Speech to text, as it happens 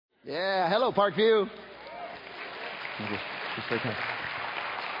Yeah, hello, Parkview.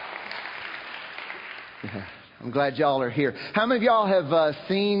 Yeah, I'm glad y'all are here. How many of y'all have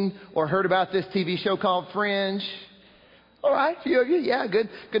seen or heard about this TV show called Fringe? All right, few of you. Yeah, good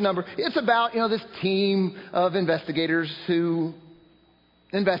number. It's about, this team of investigators who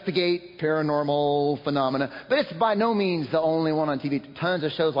investigate paranormal phenomena. But it's by no means the only one on TV. Tons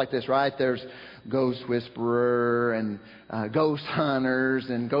of shows like this, right? There's Ghost Whisperer and Ghost Hunters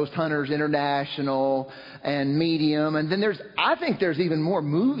and Ghost Hunters International and Medium. And then I think there's even more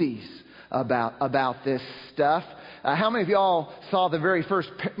movies about this stuff. How many of y'all saw the very first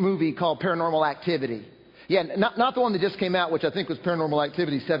movie called Paranormal Activity? Yeah, not the one that just came out, which I think was Paranormal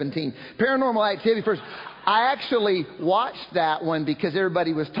Activity 17. Paranormal Activity first. I actually watched that one because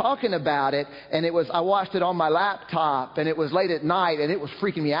everybody was talking about it, and I watched it on my laptop, and it was late at night, and it was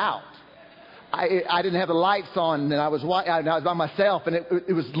freaking me out. I didn't have the lights on, and I was by myself, and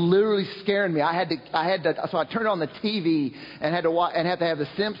it was literally scaring me. So I turned on the TV and had to have The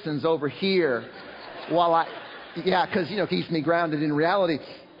Simpsons over here because it keeps me grounded in reality.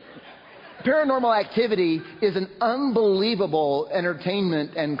 Paranormal Activity is an unbelievable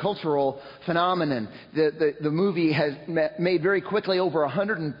entertainment and cultural phenomenon. The movie has made very quickly over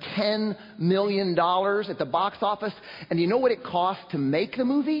 $110 million at the box office. And you know what it cost to make the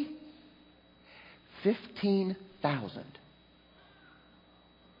movie? $15,000.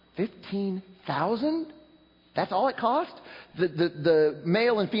 $15,000? That's all it cost? The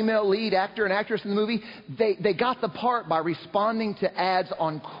male and female lead actor and actress in the movie, they got the part by responding to ads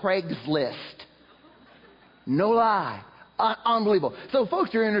on Craigslist. No lie. Unbelievable. So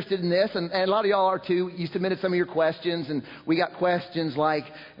folks are interested in this, and a lot of y'all are too. You submitted some of your questions, and we got questions like,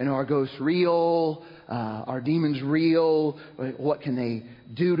 are ghosts real? Are demons real? What can they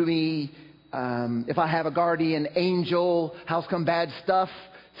do to me? If I have a guardian angel, how come bad stuff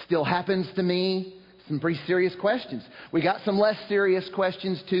still happens to me? Some pretty serious questions. We got some less serious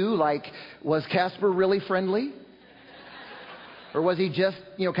questions too, like, was Casper really friendly? Or was he just,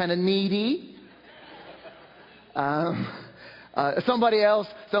 kind of needy? Somebody else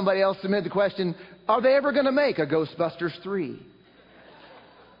submitted the question, are they ever going to make a Ghostbusters 3?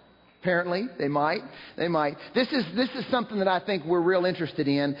 Apparently, they might. This is something that I think we're real interested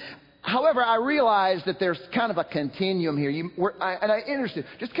in. However, I realize that there's kind of a continuum here. I'm interested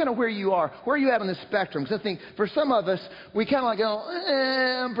just kind of where you are. Where are you at on the spectrum? Because I think for some of us, we kind of go,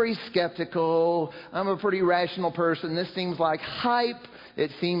 I'm pretty skeptical. I'm a pretty rational person. This seems like hype.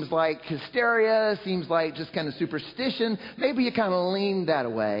 It seems like hysteria. It seems like just kind of superstition. Maybe you kind of lean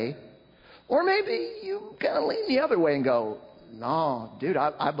that way. Or maybe you kind of lean the other way and go, no, dude,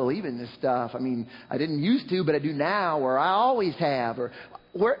 I believe in this stuff. I mean, I didn't used to, but I do now, or I always have, or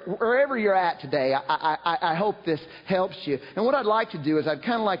wherever you're at today, I hope this helps you. And what I'd like to do is I'd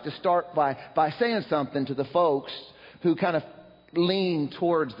kind of like to start by saying something to the folks who kind of lean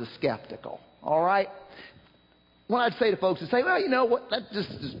towards the skeptical. All right? What I'd say to folks is say, well, you know what, that just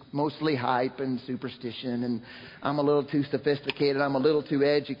is mostly hype and superstition, and I'm a little too sophisticated, I'm a little too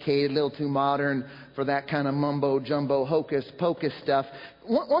educated, a little too modern for that kind of mumbo-jumbo, hocus-pocus stuff.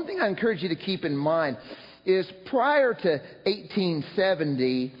 One thing I encourage you to keep in mind is prior to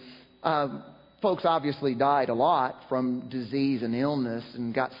 1870, folks obviously died a lot from disease and illness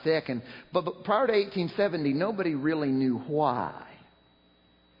and got sick. But prior to 1870, nobody really knew why.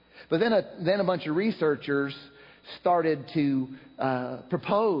 But then a bunch of researchers started to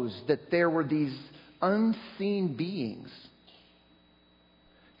propose that there were these unseen beings.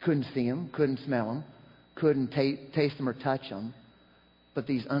 Couldn't see them, couldn't smell them, couldn't taste them or touch them. But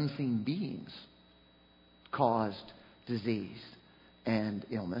these unseen beings caused disease and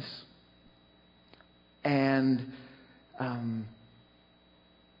illness. And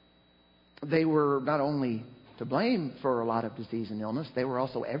they were not only to blame for a lot of disease and illness, they were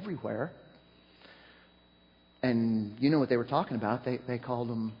also everywhere. And you know what they were talking about. They called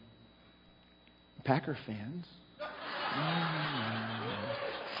them Packer fans.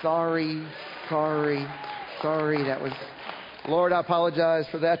 Sorry. That was, Lord, I apologize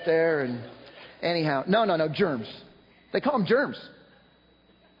for that there. And anyhow, no, germs. They call them germs.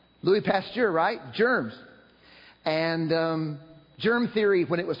 Louis Pasteur, right? Germs. And germ theory,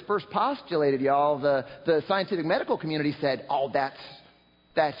 when it was first postulated, y'all, the scientific medical community said, oh, that's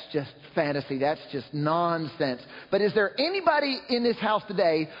just fantasy. That's just nonsense. But is there anybody in this house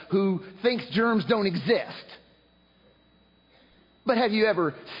today who thinks germs don't exist? But have you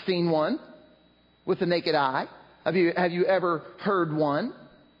ever seen one with the naked eye? Have you ever heard one?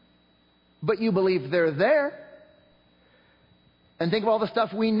 But you believe they're there. And think of all the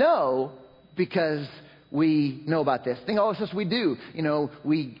stuff we know because we know about this. Think all this stuff we do. You know,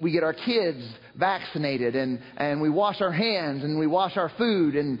 we get our kids vaccinated and we wash our hands and we wash our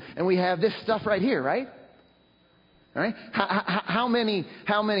food and we have this stuff right here, right? All right? How many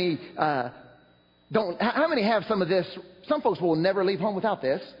have some of this? Some folks will never leave home without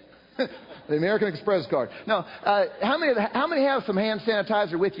this. The American Express card. No, how many have some hand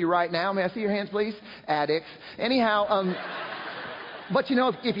sanitizer with you right now? May I see your hands, please? Addicts. Anyhow, but you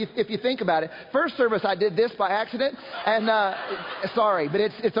know, if you think about it, first service I did this by accident, and sorry, but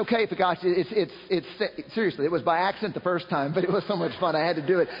it's okay if it got you. It's seriously, it was by accident the first time, but it was so much fun. I had to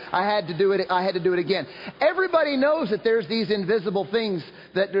do it. I had to do it again. Everybody knows that there's these invisible things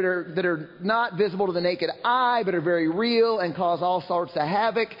that are not visible to the naked eye, but are very real and cause all sorts of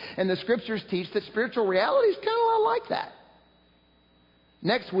havoc. And the scriptures teach that spiritual reality is kind of a lot like that.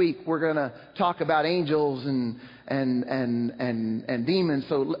 Next week we're going to talk about angels and demons.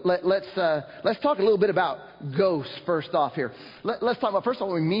 So let's talk a little bit about ghosts first off here. Let's talk about first of all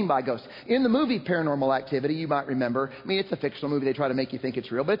what we mean by ghosts. In the movie Paranormal Activity, you might remember. I mean, it's a fictional movie. They try to make you think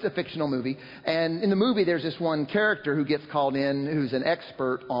it's real, but it's a fictional movie. And in the movie, there's this one character who gets called in, who's an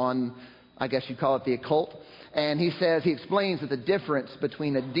expert on, I guess you'd call it the occult. And he explains that the difference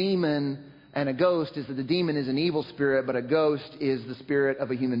between a demon and a ghost is that the demon is an evil spirit, but a ghost is the spirit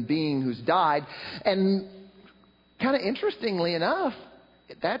of a human being who's died. And kind of interestingly enough,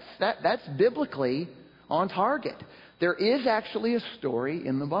 that's biblically on target. There is actually a story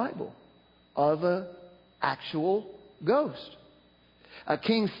in the Bible of an actual ghost.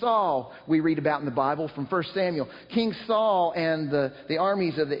 King Saul, we read about in the Bible from 1 Samuel. King Saul and the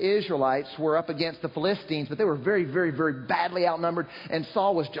armies of the Israelites were up against the Philistines, but they were very, very, very badly outnumbered. And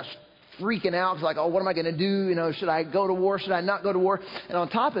Saul was just freaking out. He's like, oh, what am I going to do? You know, should I go to war? Should I not go to war? And on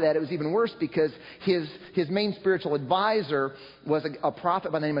top of that, it was even worse because his main spiritual advisor was a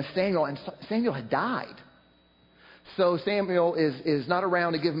prophet by the name of Samuel, and Samuel had died. So Samuel is not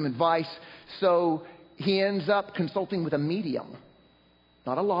around to give him advice. So he ends up consulting with a medium.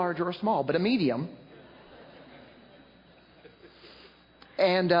 Not a large or a small, but a medium.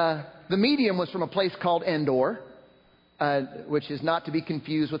 And the medium was from a place called Endor, which is not to be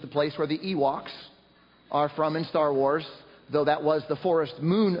confused with the place where the Ewoks are from in Star Wars, though that was the forest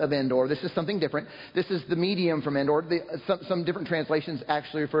moon of Endor. This is something different. This is the medium from Endor. Some different translations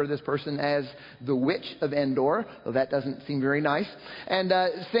actually refer to this person as the witch of Endor, though that doesn't seem very nice. And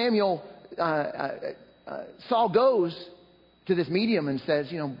Saul goes to this medium and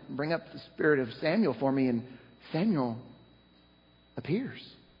says, you know, bring up the spirit of Samuel for me. And Samuel appears.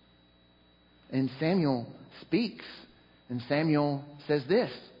 And Samuel speaks. And Samuel says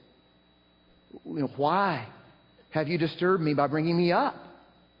this, you know, why have you disturbed me by bringing me up?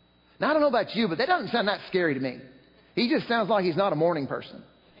 Now, I don't know about you, but that doesn't sound that scary to me. He just sounds like he's not a morning person.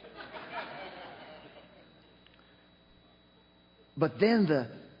 But then the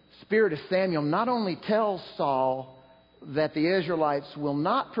spirit of Samuel not only tells Saul that the Israelites will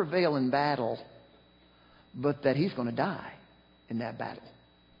not prevail in battle, but that he's going to die in that battle.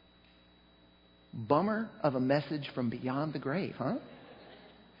 Bummer of a message from beyond the grave, huh?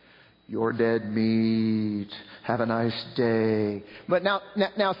 You're dead meat. Have a nice day. But now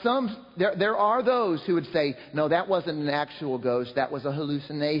there are those who would say, no, that wasn't an actual ghost. That was a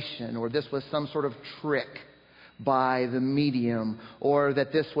hallucination, or this was some sort of trick by the medium, or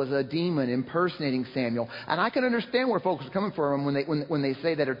that this was a demon impersonating Samuel. And I can understand where folks are coming from when they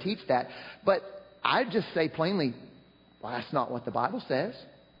say that or teach that. But I just say plainly, well, that's not what the Bible says.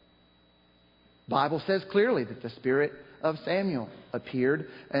 The Bible says clearly that the spirit of Samuel appeared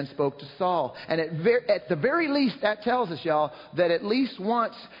and spoke to Saul. And at the very least, that tells us, y'all, that at least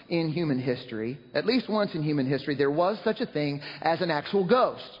once in human history, there was such a thing as an actual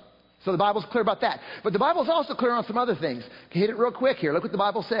ghost. So the Bible's clear about that. But the Bible's also clear on some other things. Hit it real quick here. Look what the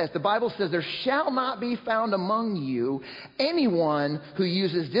Bible says. The Bible says, there shall not be found among you anyone who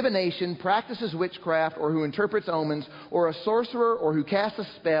uses divination, practices witchcraft, or who interprets omens, or a sorcerer, or who casts a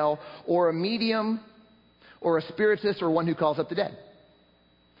spell, or a medium, or a spiritist, or one who calls up the dead.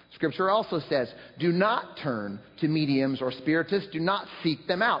 Scripture also says, do not turn to mediums or spiritists. Do not seek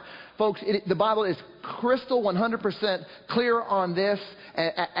them out. Folks, the Bible is crystal 100% clear on this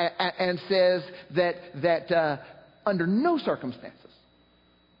and says that under no circumstances,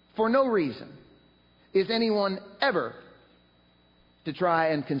 for no reason, is anyone ever to try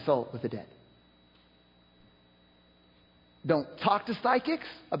and consult with the dead. Don't talk to psychics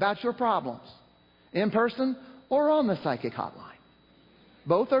about your problems, in person or on the psychic hotline.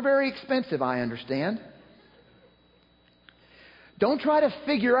 Both are very expensive, I understand. Don't try to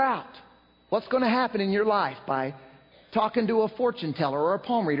figure out what's going to happen in your life by talking to a fortune teller or a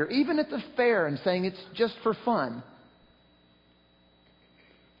palm reader, even at the fair and saying it's just for fun.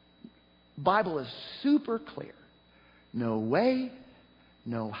 Bible is super clear. No way,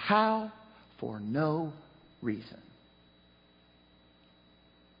 no how, for no reason.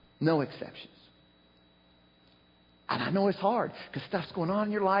 No exceptions. And I know it's hard because stuff's going on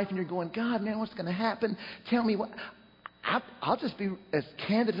in your life and you're going, God, man, what's going to happen? Tell me what. I'll just be as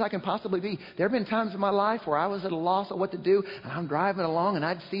candid as I can possibly be. There have been times in my life where I was at a loss of what to do, and I'm driving along and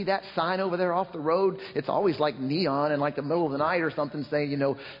I'd see that sign over there off the road. It's always like neon in like the middle of the night or something saying,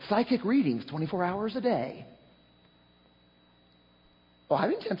 psychic readings 24 hours a day. Well, I've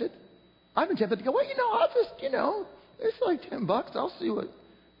been tempted. To go, well, I'll just, it's like $10. I'll see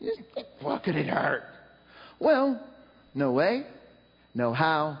what could it hurt? Well, no way, no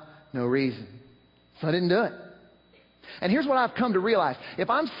how, no reason. So I didn't do it. And here's what I've come to realize. If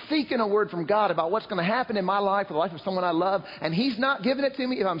I'm seeking a word from God about what's going to happen in my life or the life of someone I love, and He's not giving it to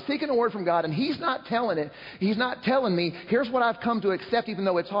me, if I'm seeking a word from God and He's not telling me, here's what I've come to accept even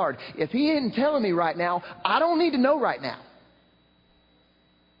though it's hard. If He isn't telling me right now, I don't need to know right now.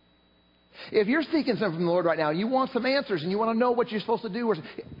 If you're seeking something from the Lord right now, you want some answers and you want to know what you're supposed to do,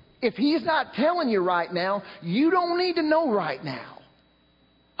 if He's not telling you right now, you don't need to know right now.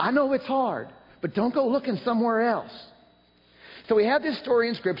 I know it's hard, but don't go looking somewhere else. So we have this story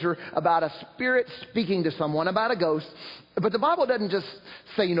in Scripture about a spirit speaking to someone, about a ghost. But the Bible doesn't just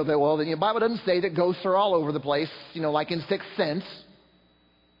say, the Bible doesn't say that ghosts are all over the place, like in Sixth Sense.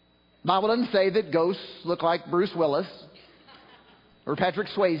 The Bible doesn't say that ghosts look like Bruce Willis or Patrick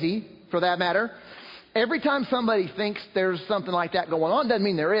Swayze, for that matter. Every time somebody thinks there's something like that going on, doesn't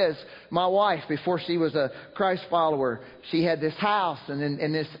mean there is. My wife, before she was a Christ follower, she had this house, and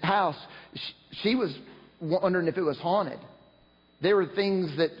in this house, she was wondering if it was haunted. There were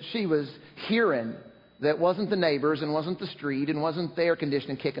things that she was hearing that wasn't the neighbors and wasn't the street and wasn't the air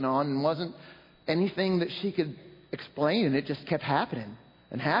conditioning kicking on and wasn't anything that she could explain, and it just kept happening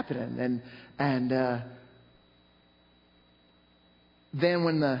and happening. And then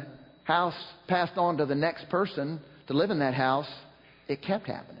when the house passed on to the next person to live in that house, it kept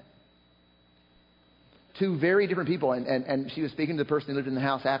happening. Two very different people, and she was speaking to the person who lived in the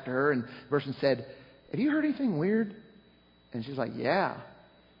house after her, and the person said, "Have you heard anything weird?" And she's like, "Yeah."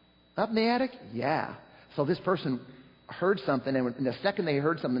 "Up in the attic?" "Yeah." So this person heard something, and the second they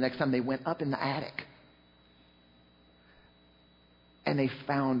heard something, the next time they went up in the attic. And they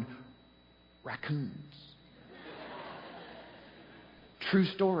found raccoons. True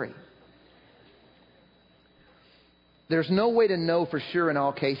story. There's no way to know for sure in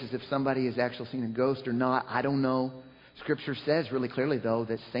all cases if somebody has actually seen a ghost or not. I don't know. Scripture says really clearly, though,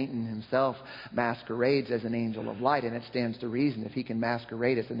 that Satan himself masquerades as an angel of light, and it stands to reason. If he can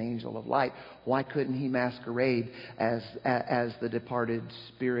masquerade as an angel of light, why couldn't he masquerade as the departed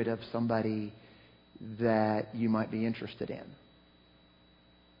spirit of somebody that you might be interested in?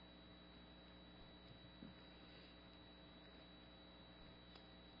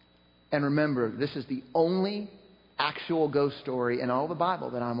 And remember, this is the only actual ghost story in all the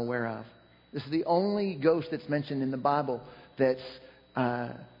Bible that I'm aware of. This is the only ghost that's mentioned in the Bible that's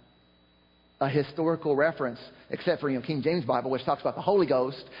a historical reference, except for King James Bible, which talks about the Holy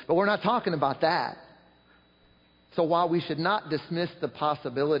Ghost. But we're not talking about that. So while we should not dismiss the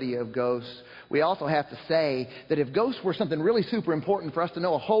possibility of ghosts, we also have to say that if ghosts were something really super important for us to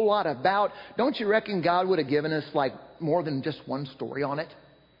know a whole lot about, don't you reckon God would have given us like more than just one story on it?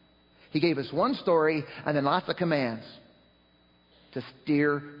 He gave us one story and then lots of commands to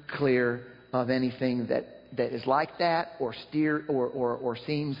steer clear of anything that is like that or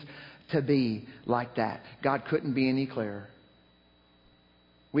seems to be like that. God couldn't be any clearer.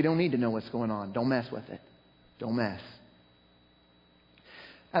 We don't need to know what's going on. Don't mess with it. Don't mess.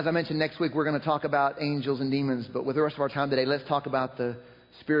 As I mentioned, next week we're going to talk about angels and demons, but with the rest of our time today, let's talk about the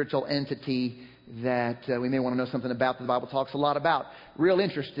spiritual entity that we may want to know something about that the Bible talks a lot about. Real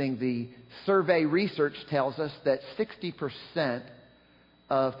interesting, the survey research tells us that 60%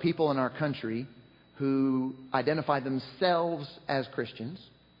 of people in our country who identify themselves as Christians,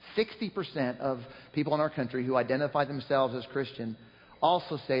 60% of people in our country who identify themselves as Christian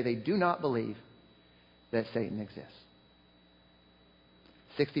also say they do not believe that Satan exists.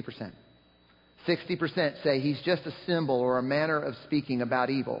 60%. 60% say he's just a symbol or a manner of speaking about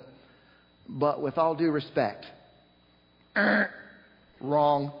evil. But with all due respect,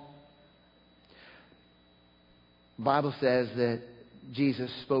 wrong. The Bible says that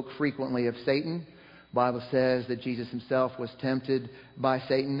Jesus spoke frequently of Satan. The Bible says that Jesus himself was tempted by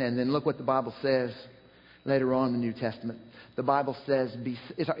Satan. And then look what the Bible says. Later on in the New Testament, the Bible says,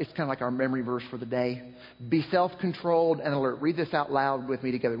 it's kind of like our memory verse for the day. Be self-controlled and alert. Read this out loud with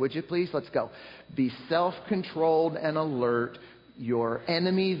me together, would you please? Let's go. Be self-controlled and alert. Your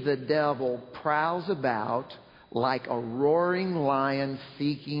enemy, the devil, prowls about like a roaring lion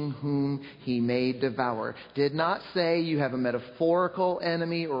seeking whom he may devour. Did not say you have a metaphorical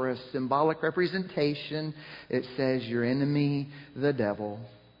enemy or a symbolic representation. It says your enemy, the devil.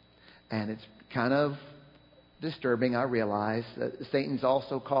 And it's kind of disturbing, I realize. Satan's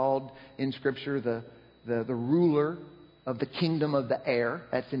also called in Scripture the ruler of the kingdom of the air.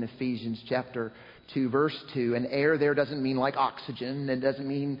 That's in Ephesians chapter 2, verse 2. And air there doesn't mean like oxygen. It doesn't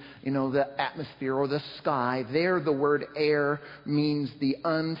mean, the atmosphere or the sky. There, the word air means the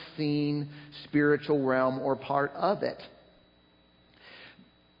unseen spiritual realm or part of it.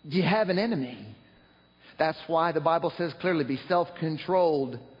 You have an enemy. That's why the Bible says clearly, be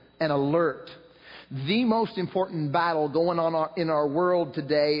self-controlled and alert. The most important battle going on in our world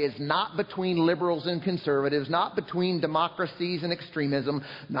today is not between liberals and conservatives, not between democracies and extremism,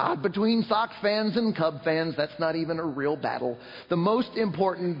 not between Sox fans and Cub fans. That's not even a real battle. The most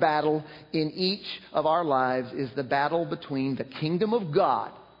important battle in each of our lives is the battle between the kingdom of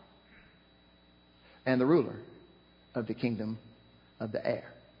God and the ruler of the kingdom of the air.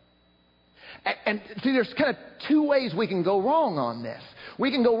 And see, there's kind of two ways we can go wrong on this. We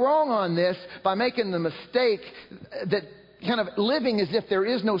can go wrong on this by making the mistake that kind of living as if there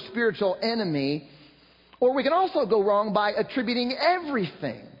is no spiritual enemy. Or we can also go wrong by attributing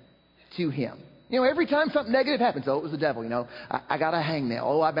everything to him. Every time something negative happens, it was the devil, I got a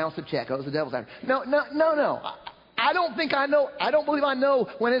hangnail. I bounced a check. It was the devil's after. No. I don't think I know. I don't believe I know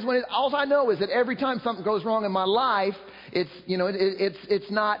when it's all I know is that every time something goes wrong in my life,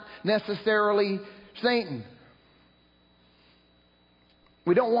 it's not necessarily Satan.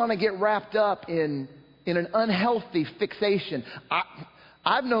 We don't want to get wrapped up in an unhealthy fixation.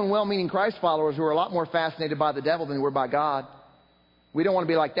 I've known well-meaning Christ followers who are a lot more fascinated by the devil than they were by God. We don't want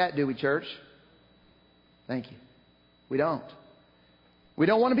to be like that, do we, church? Thank you. We don't. We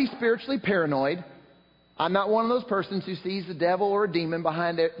don't want to be spiritually paranoid. I'm not one of those persons who sees the devil or a demon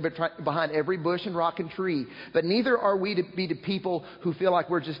behind every bush and rock and tree. But neither are we to be the people who feel like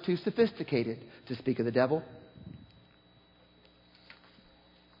we're just too sophisticated to speak of the devil.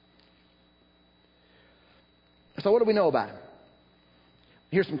 So what do we know about him?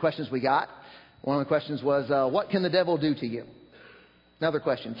 Here's some questions we got. One of the questions was, what can the devil do to you? Another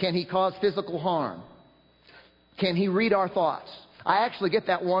question, can he cause physical harm? Can he read our thoughts? I actually get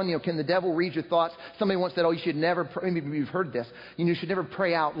that one, can the devil read your thoughts? Somebody once said, you should never pray. Maybe you've heard this. You should never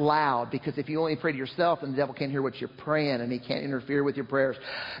pray out loud, because if you only pray to yourself, then the devil can't hear what you're praying and he can't interfere with your prayers.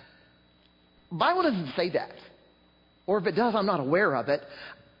 The Bible doesn't say that. Or if it does, I'm not aware of it.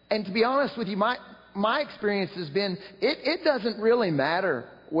 And to be honest with you, my experience has been, it doesn't really matter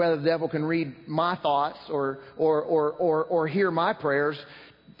whether the devil can read my thoughts or hear my prayers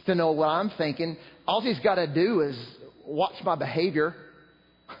to know what I'm thinking. All he's got to do is watch my behavior.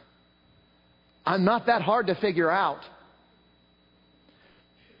 I'm not that hard to figure out.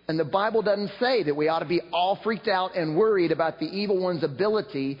 And the Bible doesn't say that we ought to be all freaked out and worried about the evil one's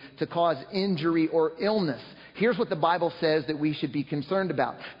ability to cause injury or illness. Here's what the Bible says that we should be concerned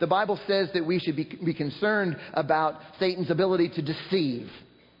about. The Bible says that we should be concerned about Satan's ability to deceive.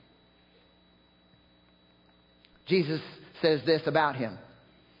 Jesus says this about him.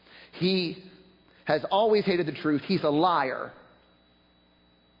 He has always hated the truth. He's a liar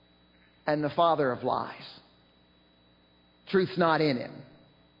and the father of lies. Truth's not in him.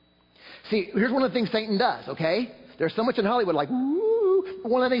 See, here's one of the things Satan does, okay? There's so much in Hollywood like, woo.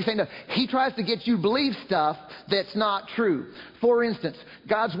 One of the things Satan does, he tries to get you to believe stuff that's not true. For instance,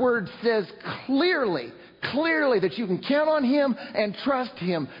 God's Word says clearly that you can count on Him and trust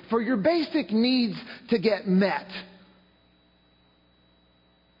Him for your basic needs to get met.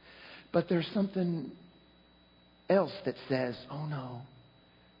 But there's something else that says, oh no,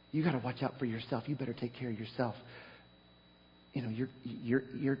 you got to watch out for yourself. You better take care of yourself.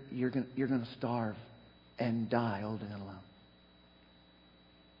 You're going to starve and die old and alone.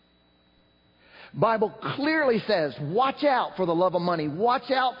 Bible clearly says, watch out for the love of money. Watch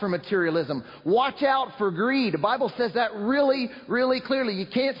out for materialism. Watch out for greed. The Bible says that really, really clearly. You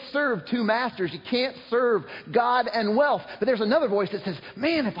can't serve two masters. You can't serve God and wealth. But there's another voice that says,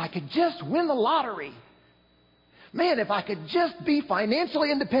 man, if I could just win the lottery. Man, if I could just be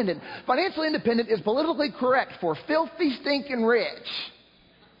financially independent. Financially independent is politically correct for filthy, stinking rich.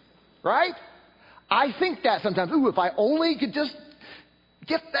 Right? I think that sometimes. Ooh, if I only could just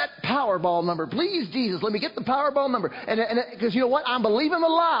get that Powerball number. Please, Jesus, let me get the Powerball number. And because you know what? I'm believing the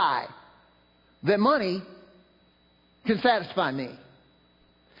lie that money can satisfy me.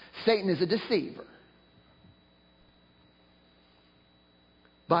 Satan is a deceiver.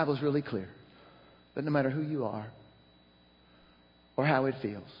 The Bible is really clear that no matter who you are or how it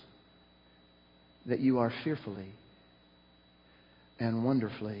feels, that you are fearfully and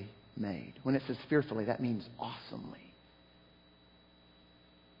wonderfully made. When it says fearfully, that means awesomely,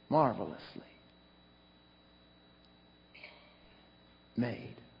 marvelously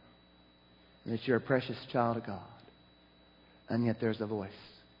made. And that you're a precious child of God. And yet there's a voice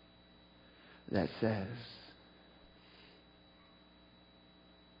that says,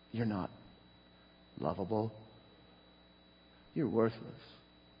 you're not lovable. You're worthless.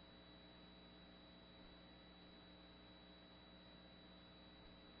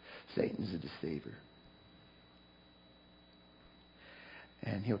 Satan's a deceiver.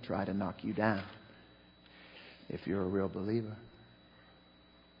 And he'll try to knock you down if you're a real believer.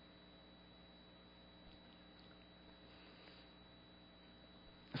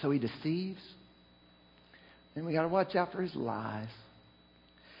 So he deceives. And we got to watch out for his lies.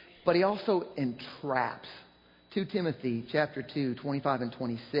 But he also entraps. 2 Timothy chapter 2, 25 and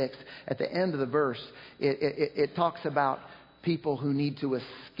 26. At the end of the verse, it talks about people who need to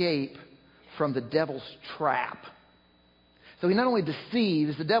escape from the devil's trap. So he not only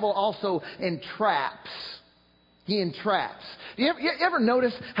deceives, the devil also entraps. He entraps. Do you ever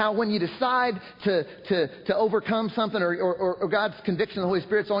notice how when you decide to overcome something or God's conviction of the Holy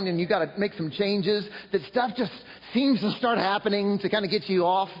Spirit's on you and you've got to make some changes, that stuff just seems to start happening to kind of get you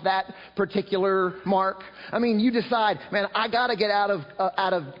off that particular mark? I mean, you decide, man, I got to get out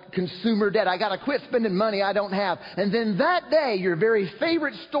of consumer debt. I got to quit spending money I don't have. And then that day, your very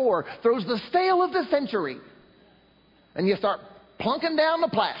favorite store throws the sale of the century. And you start plunking down the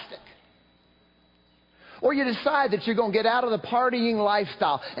plastic. Or you decide that you're going to get out of the partying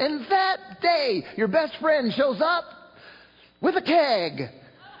lifestyle. And that day, your best friend shows up with a keg.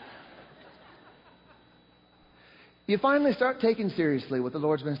 You finally start taking seriously what the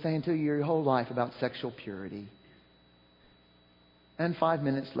Lord's been saying to you your whole life about sexual purity. And 5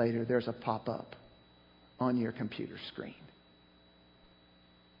 minutes later, there's a pop-up on your computer screen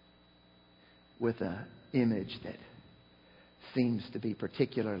with an image that seems to be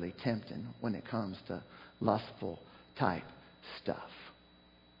particularly tempting when it comes to lustful type stuff.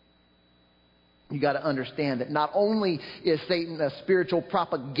 You got to understand that not only is Satan a spiritual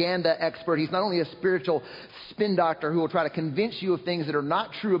propaganda expert, he's not only a spiritual spin doctor who will try to convince you of things that are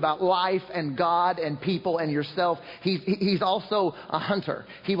not true about life and God and people and yourself. He's also a hunter.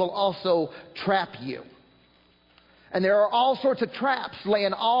 He will also trap you. And there are all sorts of traps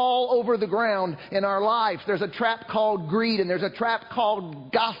laying all over the ground in our lives. There's a trap called greed, and there's a trap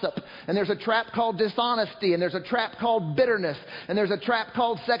called gossip, and there's a trap called dishonesty, and there's a trap called bitterness, and there's a trap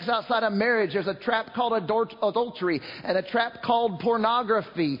called sex outside of marriage. There's a trap called adultery, and a trap called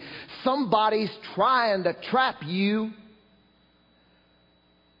pornography. Somebody's trying to trap you.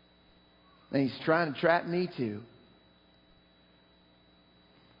 And he's trying to trap me too.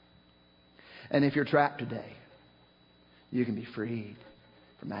 And if you're trapped today, you can be freed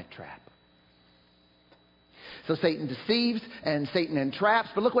from that trap. So Satan deceives and Satan entraps.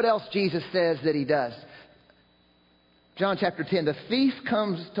 But look what else Jesus says that he does. John chapter 10. The thief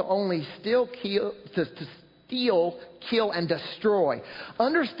comes to only steal, kill, and destroy.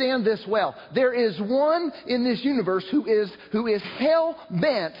 Understand this well. There is one in this universe who is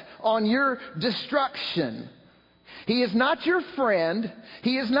hell-bent on your destruction. He is not your friend.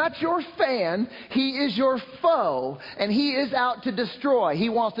 He is not your fan. He is your foe. And he is out to destroy. He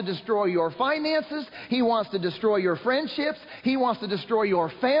wants to destroy your finances. He wants to destroy your friendships. He wants to destroy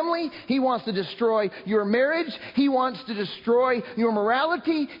your family. He wants to destroy your marriage. He wants to destroy your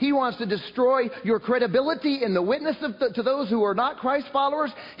morality. He wants to destroy your credibility in the witness to those who are not Christ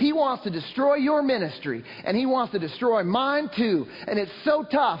followers. He wants to destroy your ministry. And he wants to destroy mine too. And it's so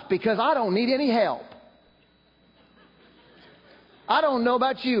tough because I don't need any help. I don't know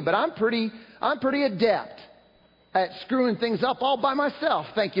about you, but I'm pretty adept at screwing things up all by myself.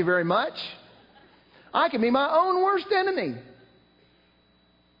 Thank you very much. I can be my own worst enemy.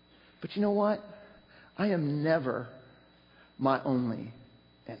 But you know what? I am never my only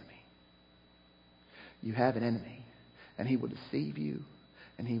enemy. You have an enemy, and he will deceive you,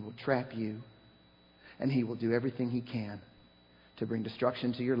 and he will trap you, and he will do everything he can to bring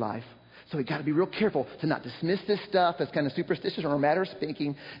destruction to your life. So we've got to be real careful to not dismiss this stuff as kind of superstitious or a matter of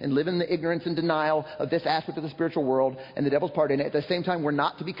speaking and live in the ignorance and denial of this aspect of the spiritual world and the devil's part in it. At the same time, we're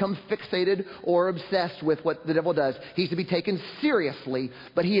not to become fixated or obsessed with what the devil does. He's to be taken seriously,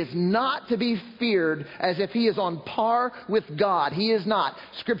 but he is not to be feared as if he is on par with God. He is not.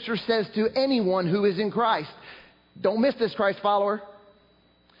 Scripture says to anyone who is in Christ, don't miss this, Christ follower.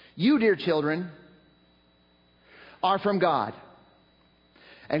 You, dear children, are from God.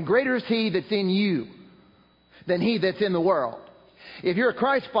 And greater is He that's in you than he that's in the world. If you're a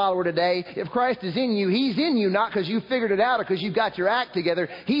Christ follower today, if Christ is in you, He's in you not because you figured it out or because you've got your act together.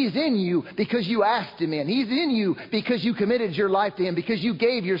 He's in you because you asked Him in. He's in you because you committed your life to Him, because you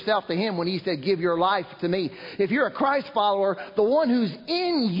gave yourself to Him when He said, give your life to me. If you're a Christ follower, the one who's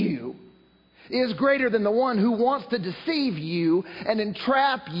in you is greater than the one who wants to deceive you and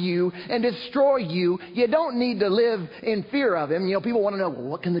entrap you and destroy you. You don't need to live in fear of him. People want to know, well,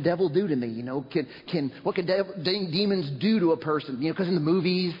 what can the devil do to me? What can demons do to a person? Because in the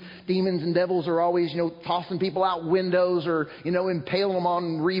movies, demons and devils are always, tossing people out windows or, impaling them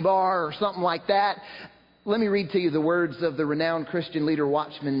on rebar or something like that. Let me read to you the words of the renowned Christian leader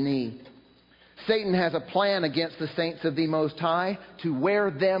Watchman Nee. Satan has a plan against the saints of the Most High to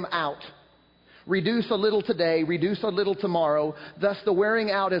wear them out. Reduce a little today, reduce a little tomorrow. Thus the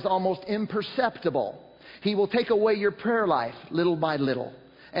wearing out is almost imperceptible. He will take away your prayer life little by little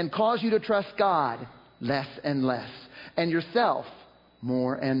and cause you to trust God less and less and yourself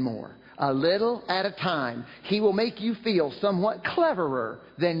more and more. A little at a time, He will make you feel somewhat cleverer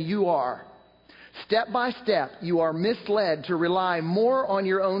than you are. Step by step, you are misled to rely more on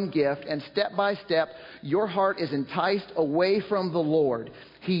your own gift, and step by step, your heart is enticed away from the Lord.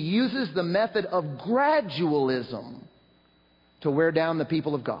 He uses the method of gradualism to wear down the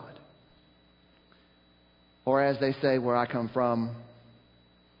people of God. Or as they say where I come from,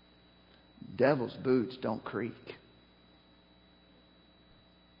 devil's boots don't creak.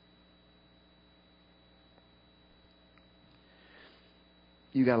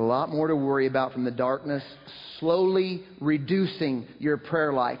 You got a lot more to worry about from the darkness, slowly reducing your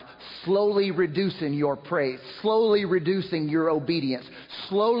prayer life, slowly reducing your praise, slowly reducing your obedience,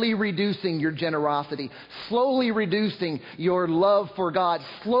 slowly reducing your generosity, slowly reducing your love for God,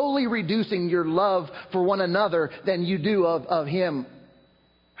 slowly reducing your love for one another than you do of Him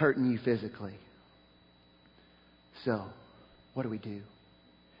hurting you physically. So, what do?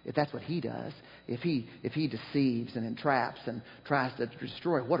 If that's what he does, if he deceives and entraps and tries to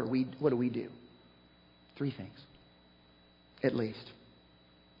destroy, what do we do? 3 things, at least.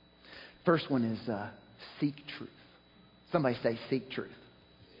 First one is seek truth. Somebody say, seek truth.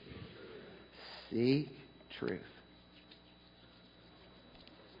 Seek truth.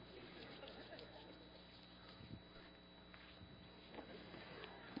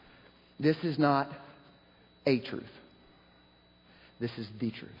 This is not a truth. This is the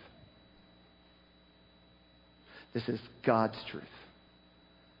truth. This is God's truth.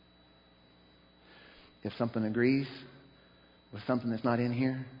 If something agrees with something that's not in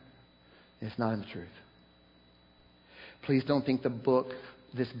here, it's not in the truth. Please don't think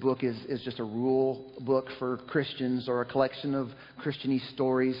this book is just a rule book for Christians or a collection of Christianese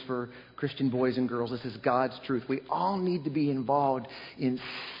stories for Christian boys and girls. This is God's truth. We all need to be involved in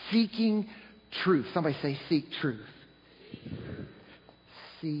seeking truth. Somebody say, seek truth.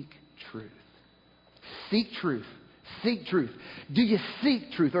 Seek truth. Seek truth. Seek truth. Do you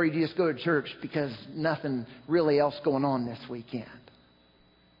seek truth, or do you just go to church because nothing really else going on this weekend?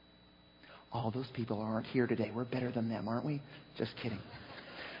 All those people aren't here today. We're better than them, aren't we? Just kidding.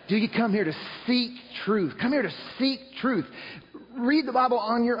 Do you come here to seek truth? Come here to seek truth. Read the Bible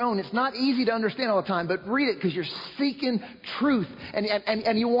on your own. It's not easy to understand all the time, but read it because you're seeking truth.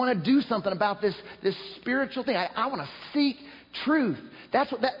 And you want to do something about this spiritual thing. I want to seek truth.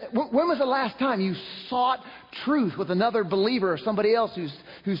 When was the last time you sought truth with another believer or somebody else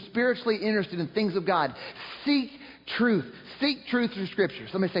who's spiritually interested in things of God? Seek truth. Seek truth through Scripture.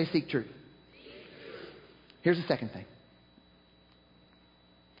 Somebody say, seek truth. Here's the second thing.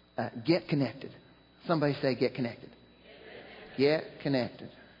 Get connected. Somebody say, get connected. Get connected.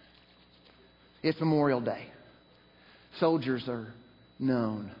 It's Memorial Day. Soldiers are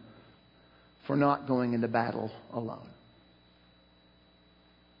known for not going into battle alone.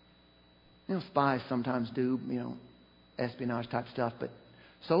 Spies sometimes do, espionage type stuff, but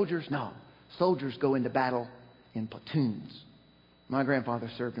soldiers, no. Soldiers go into battle in platoons. My grandfather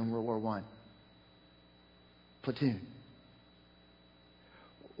served in World War I. Platoon.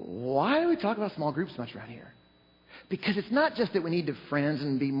 Why do we talk about small groups much around here? Because it's not just that we need to friends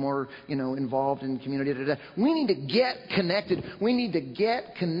and be more, involved in community. We need to get connected. We need to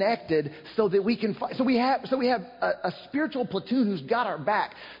get connected so that we can fight. So we have a spiritual platoon who's got our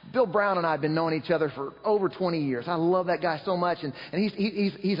back. Bill Brown and I have been knowing each other for over 20 years. I love that guy so much, and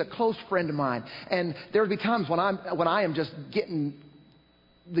he's a close friend of mine. And there'll be times when I am just getting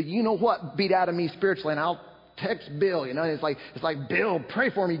the what beat out of me spiritually, and I'll text Bill, it's like, Bill,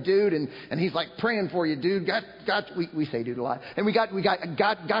 pray for me, dude. And he's like, praying for you, dude. We say dude a lot. And we got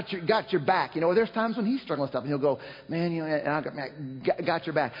your back. There's times when he's struggling with stuff and he'll go, man, and I got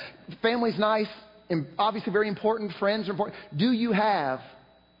your back. Family's nice and obviously very important. Friends are important. Do you have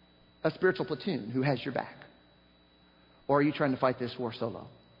a spiritual platoon who has your back? Or are you trying to fight this war solo?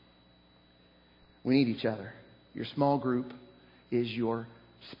 We need each other. Your small group is your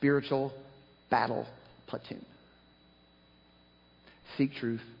spiritual battle platoon. Seek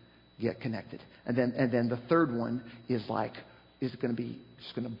truth, get connected. And then the third one is going to be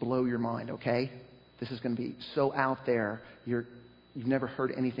just going to blow your mind, okay? This is going to be so out there. You've never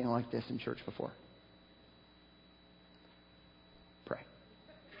heard anything like this in church before. Pray.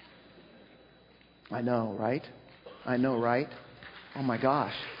 I know, right? Oh my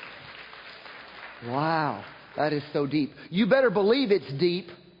gosh. Wow. That is so deep. You better believe it's deep.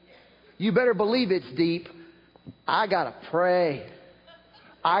 I got to pray.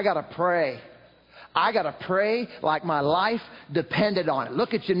 I got to pray like my life depended on it.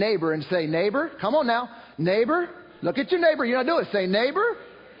 Look at your neighbor and say, neighbor, come on now. Neighbor, look at your neighbor. You know how to do it. Say, neighbor,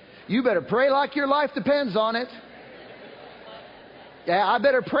 you better pray like your life depends on it. Yeah, I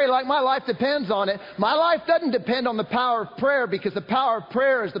better pray like my life depends on it. My life doesn't depend on the power of prayer because the power of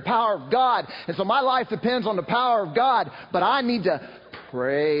prayer is the power of God. And so my life depends on the power of God. But I need to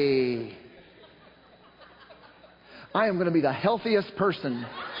pray. I am going to be the healthiest person.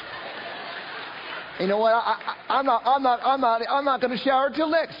 You know what? I'm not going to shower till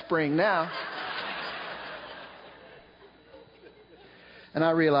next spring now. And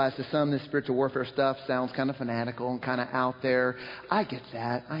I realize to some this spiritual warfare stuff sounds kind of fanatical and kind of out there. I get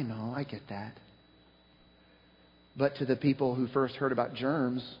that. I know. I get that. But to the people who first heard about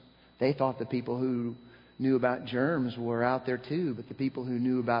germs, they thought the people who knew about germs were out there too. But the people who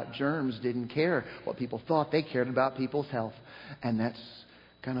knew about germs didn't care what people thought. They cared about people's health. And that's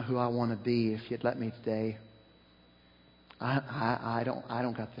kind of who I want to be if you'd let me today. I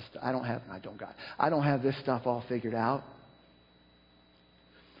don't got this. I don't have this stuff all figured out.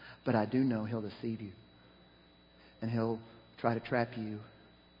 But I do know he'll deceive you. And he'll try to trap you.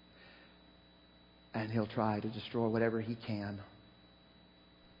 And he'll try to destroy whatever he can.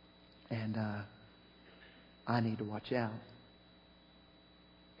 And I need to watch out.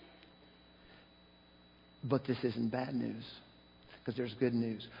 But this isn't bad news. Because there's good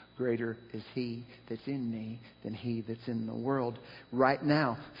news. Greater is he that's in me than he that's in the world. Right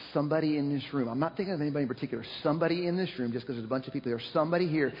now, somebody in this room, I'm not thinking of anybody in particular, somebody in this room, just because there's a bunch of people here, somebody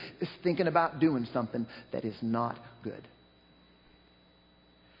here is thinking about doing something that is not good.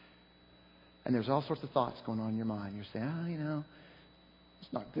 And there's all sorts of thoughts going on in your mind. You're saying,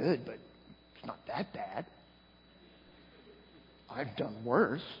 it's not good, but it's not that bad. I've done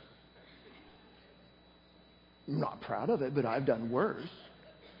worse. I'm not proud of it, but I've done worse.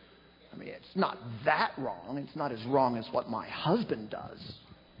 I mean, it's not that wrong. It's not as wrong as what my husband does.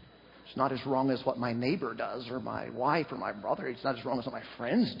 It's not as wrong as what my neighbor does or my wife or my brother. It's not as wrong as what my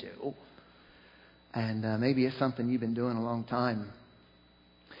friends do. And maybe it's something you've been doing a long time.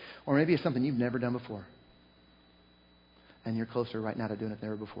 Or maybe it's something you've never done before. And you're closer right now to doing it than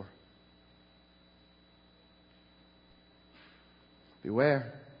ever before.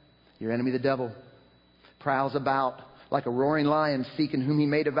 Beware. Your enemy, the devil, prowls about like a roaring lion seeking whom he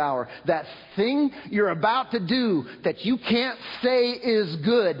may devour. That thing you're about to do that you can't say is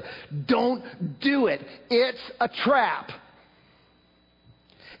good, don't do it. It's a trap.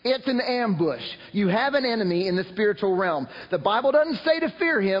 It's an ambush. You have an enemy in the spiritual realm. The Bible doesn't say to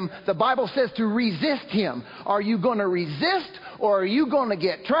fear him. The Bible says to resist him. Are you going to resist or are you going to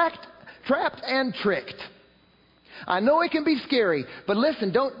get trapped and tricked? I know it can be scary, but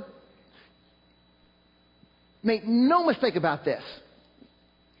listen, don't make no mistake about this.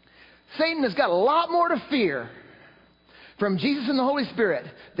 Satan has got a lot more to fear from Jesus and the Holy Spirit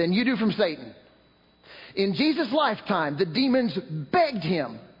than you do from Satan. In Jesus' lifetime, the demons begged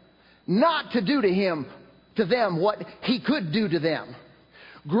him not to do to them what he could do to them.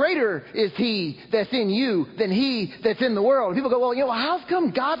 Greater is he that's in you than he that's in the world. People go, well, how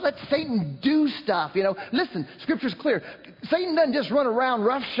come God lets Satan do stuff? Listen, Scripture's clear. Satan doesn't just run around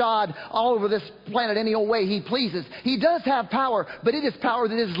roughshod all over this planet any old way he pleases. He does have power, but it is power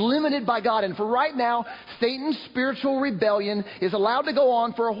that is limited by God. And for right now, Satan's spiritual rebellion is allowed to go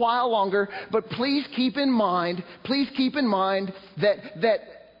on for a while longer. But please keep in mind that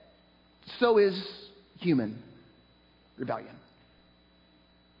so is human rebellion.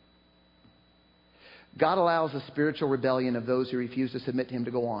 God allows the spiritual rebellion of those who refuse to submit to Him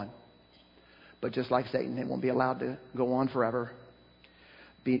to go on. But just like Satan, it won't be allowed to go on forever.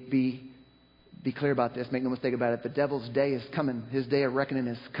 Be clear about this. Make no mistake about it. The devil's day is coming. His day of reckoning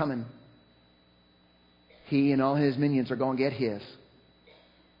is coming. He and all his minions are going to get his.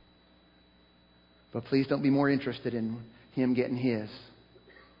 But please don't be more interested in him getting his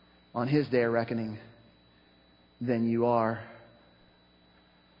on his day of reckoning than you are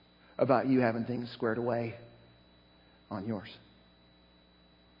about you having things squared away on yours.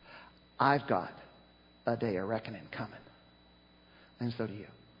 I've got a day of reckoning coming. And so do you.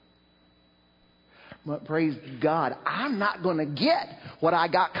 But praise God, I'm not going to get what I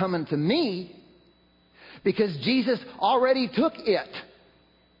got coming to me because Jesus already took it.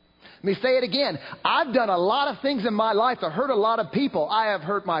 Let me say it again. I've done a lot of things in my life to hurt a lot of people. I have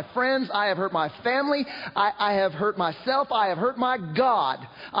hurt my friends. I have hurt my family. I have hurt myself. I have hurt my God.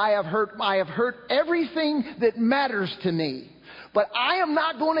 I have hurt everything that matters to me. But I am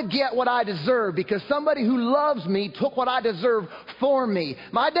not going to get what I deserve because somebody who loves me took what I deserve for me.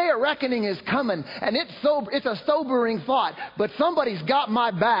 My day of reckoning is coming, and it's a sobering thought. But somebody's got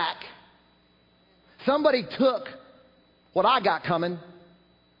my back. Somebody took what I got coming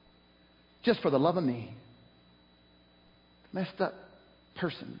just for the love of me. Messed up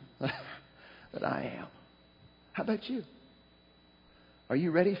person that I am. How about you? Are you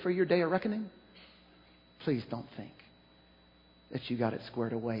ready for your day of reckoning? Please don't think that you got it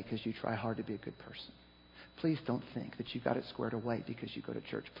squared away because you try hard to be a good person. Please don't think that you got it squared away because you go to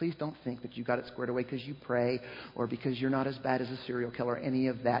church. Please don't think that you got it squared away because you pray or because you're not as bad as a serial killer, any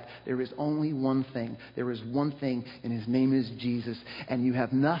of that. There is only one thing. There is one thing, and His name is Jesus. And you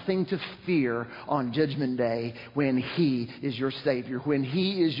have nothing to fear on Judgment Day when He is your Savior, when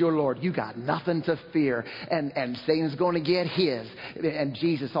He is your Lord. You got nothing to fear. And Satan's going to get his, and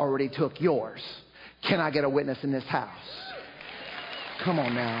Jesus already took yours. Can I get a witness in this house? Come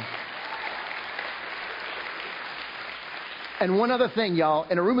on now. And one other thing, y'all,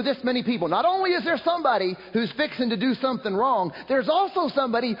 in a room of this many people, not only is there somebody who's fixing to do something wrong, there's also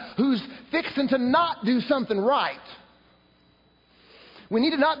somebody who's fixing to not do something right. We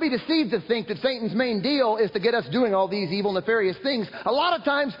need to not be deceived to think that Satan's main deal is to get us doing all these evil, nefarious things. A lot of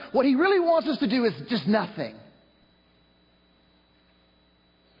times, what he really wants us to do is just nothing.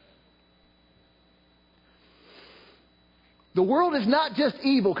 The world is not just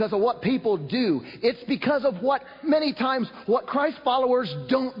evil because of what people do. It's because of many times what Christ followers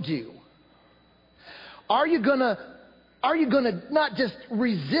don't do. Are you gonna not just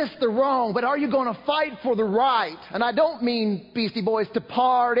resist the wrong, but are you gonna fight for the right? And I don't mean, Beastie Boys, to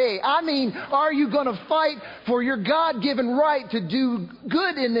party. I mean, are you gonna fight for your God-given right to do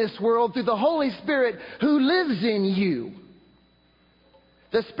good in this world through the Holy Spirit who lives in you?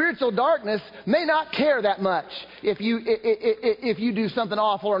 The spiritual darkness may not care that much if you do something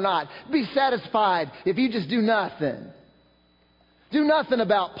awful or not. Be satisfied if you just do nothing. Do nothing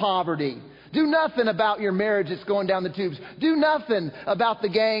about poverty. Do nothing about your marriage that's going down the tubes. Do nothing about the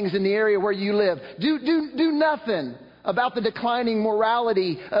gangs in the area where you live. Do nothing about the declining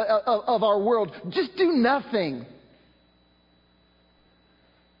morality of our world. Just do nothing.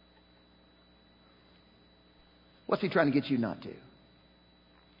 What's he trying to get you not to?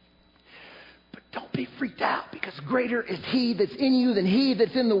 Don't be freaked out because greater is He that's in you than he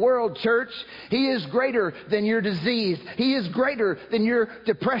that's in the world, church. He is greater than your disease. He is greater than your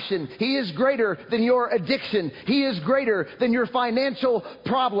depression. He is greater than your addiction. He is greater than your financial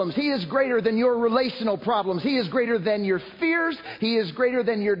problems. He is greater than your relational problems. He is greater than your fears. He is greater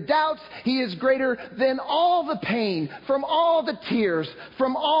than your doubts. He is greater than all the pain, from all the tears,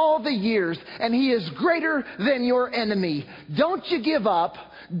 from all the years. And He is greater than your enemy. Don't you give up.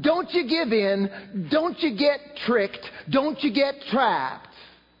 Don't you give in. Don't you get tricked. Don't you get trapped.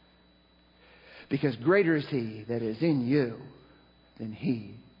 Because greater is He that is in you than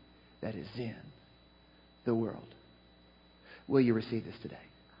he that is in the world. Will you receive this today?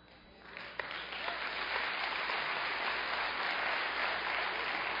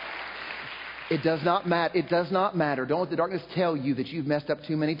 It does not matter. It does not matter. Don't let the darkness tell you that you've messed up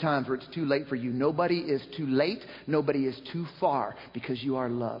too many times or it's too late for you. Nobody is too late. Nobody is too far because you are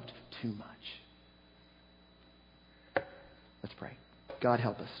loved too much. Let's pray. God,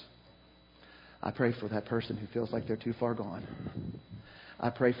 help us. I pray for that person who feels like they're too far gone. I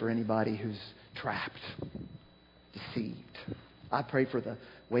pray for anybody who's trapped, deceived. I pray for the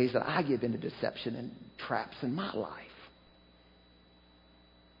ways that I give into deception and traps in my life.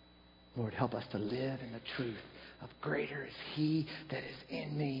 Lord, help us to live in the truth of greater is He that is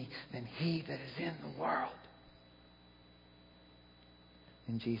in me than he that is in the world.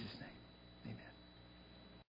 In Jesus' name.